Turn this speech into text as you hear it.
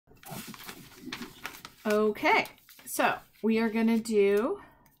Okay, so we are going to do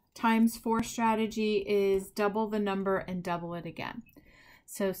times 4 strategy is double the number and double it again.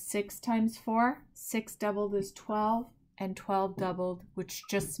 So 6 times 4, 6 doubled is 12, and 12 doubled, which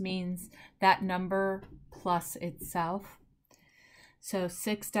just means that number plus itself. So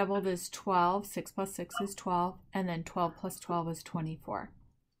 6 doubled is 12, 6 plus 6 is 12, and then 12 plus 12 is 24.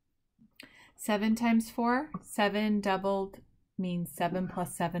 7 times 4, 7 doubled means 7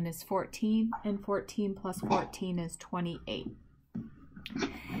 plus 7 is 14, and 14 plus 14 is 28.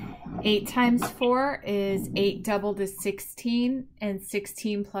 8 times 4 is 8 doubled is 16, and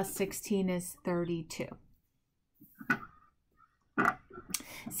 16 plus 16 is 32.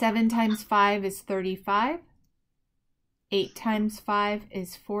 7 times 5 is 35. 8 times 5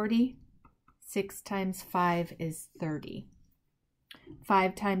 is 40. 6 times 5 is 30.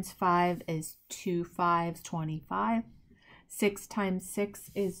 5 times 5 is 2 5s, 25. 6 times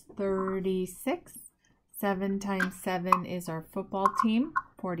 6 is 36. 7 times 7 is our football team,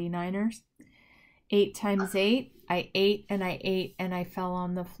 49ers. 8 times 8, I ate and I ate and I fell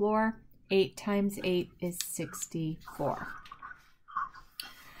on the floor. 8 times 8 is 64.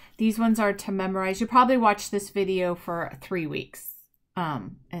 These ones are to memorize. You probably watch this video for 3 weeks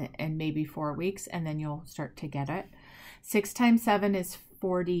and maybe 4 weeks, and then you'll start to get it. 6 times 7 is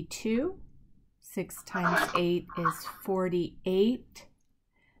 42. 6 times 8 is 48.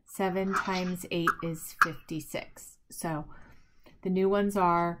 7 times 8 is 56. So the new ones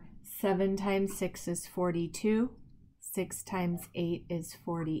are 7 times 6 is 42. 6 times 8 is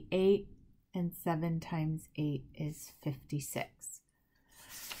 48. And 7 times 8 is 56.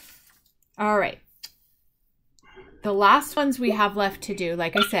 All right. The last ones we have left to do,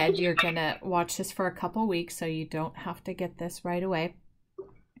 like I said, you're going to watch this for a couple weeks, so you don't have to get this right away,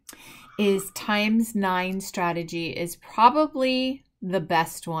 is times 9 strategy is probably the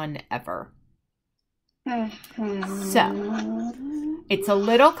best one ever. So it's a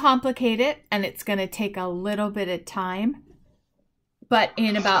little complicated and it's going to take a little bit of time, but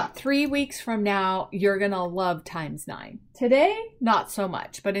in about 3 weeks from now, you're going to love times 9. Today, not so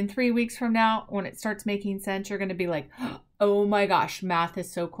much, but in 3 weeks from now, when it starts making sense, you're going to be like, oh my gosh, math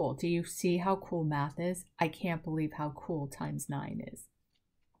is so cool. Do you see how cool math is? I can't believe how cool times 9 is.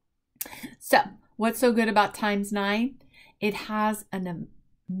 So what's so good about times 9? It has an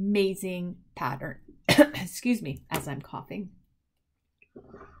amazing pattern. Excuse me, as I'm coughing.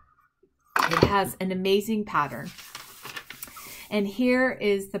 It has an amazing pattern. And here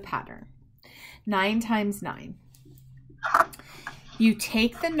is the pattern. 9 times 9. You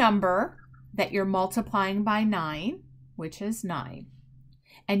take the number that you're multiplying by 9, which is 9,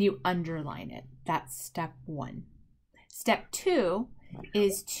 and you underline it. That's step 1. Step 2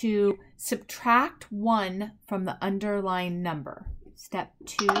 is to subtract 1 from the underlined number. Step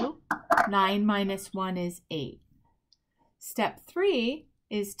 2, 9 minus 1 is 8. Step 3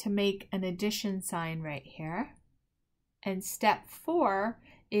 is to make an addition sign right here. And step 4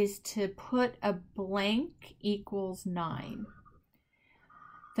 is to put a blank equals 9.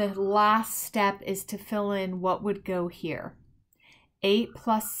 The last step is to fill in what would go here. 8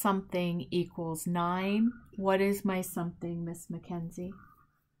 plus something equals 9. What is my something, Miss Mackenzie?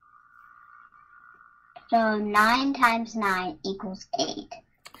 So 9 times 9 equals 8.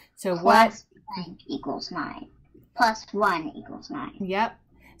 So plus what? Blank equals 9. Plus 1 equals 9. Yep.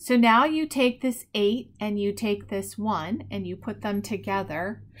 So now you take this 8 and you take this 1 and you put them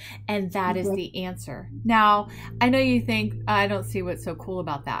together, and that is the answer. Now, I know you think, I don't see what's so cool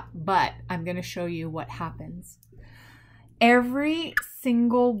about that, but I'm going to show you what happens. Every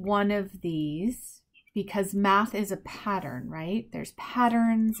single one of these, because math is a pattern, right? There's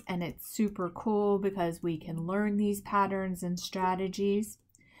patterns, and it's super cool because we can learn these patterns and strategies.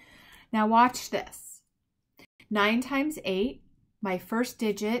 Now watch this. 9 times 8, my first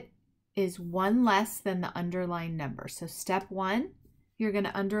digit is 1 less than the underlined number. So step 1, you're going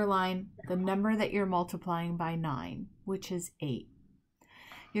to underline the number that you're multiplying by 9, which is 8.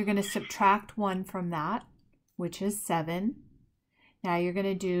 You're going to subtract 1 from that, which is 7. Now you're going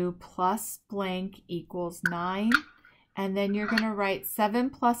to do plus blank equals 9. And then you're going to write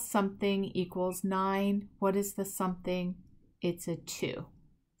 7 plus something equals 9. What is the something? It's a 2.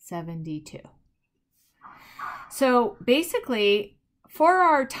 72. So basically, for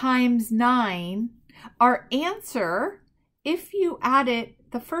our times 9, our answer, if you add it,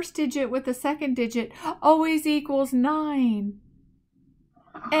 the first digit with the second digit always equals 9.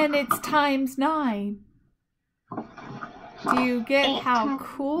 And it's times 9. Do you get how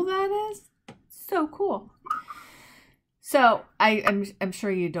cool that is? So cool. So I'm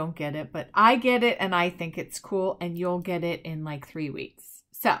sure you don't get it, but I get it and I think it's cool, and you'll get it in like 3 weeks.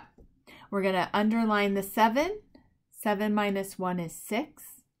 So We're going to underline the 7. 7 minus 1 is 6.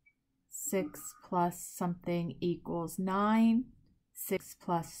 6 plus something equals 9. 6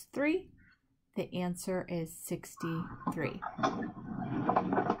 plus 3. The answer is 63.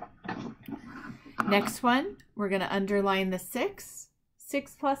 Next one, we're going to underline the 6.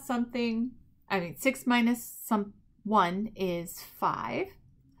 6 plus something, 6 minus 1 is 5.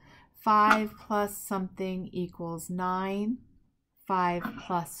 5 plus something equals 9. 5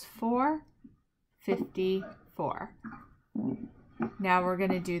 plus 4, 54. Now we're going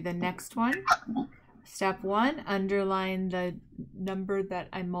to do the next one. Step 1, underline the number that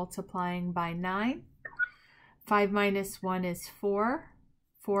I'm multiplying by 9. 5 minus 1 is 4.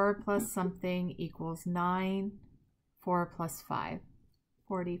 4 plus something equals 9. 4 plus 5,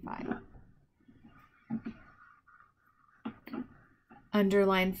 45.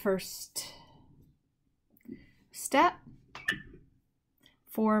 Underline first step.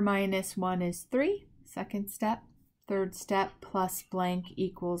 4 minus 1 is 3. Second step. Third step, plus blank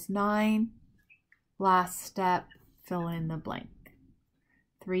equals 9. Last step, fill in the blank.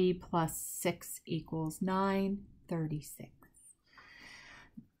 3 plus 6 equals 9, 36.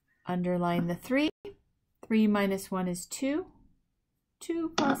 Underline the 3. 3 minus 1 is 2.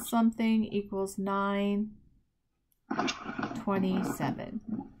 2 plus something equals 9, 27.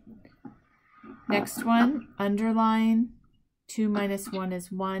 Next one, underline. 2 minus 1 is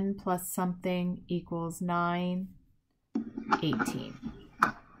 1 plus something equals 9, 18.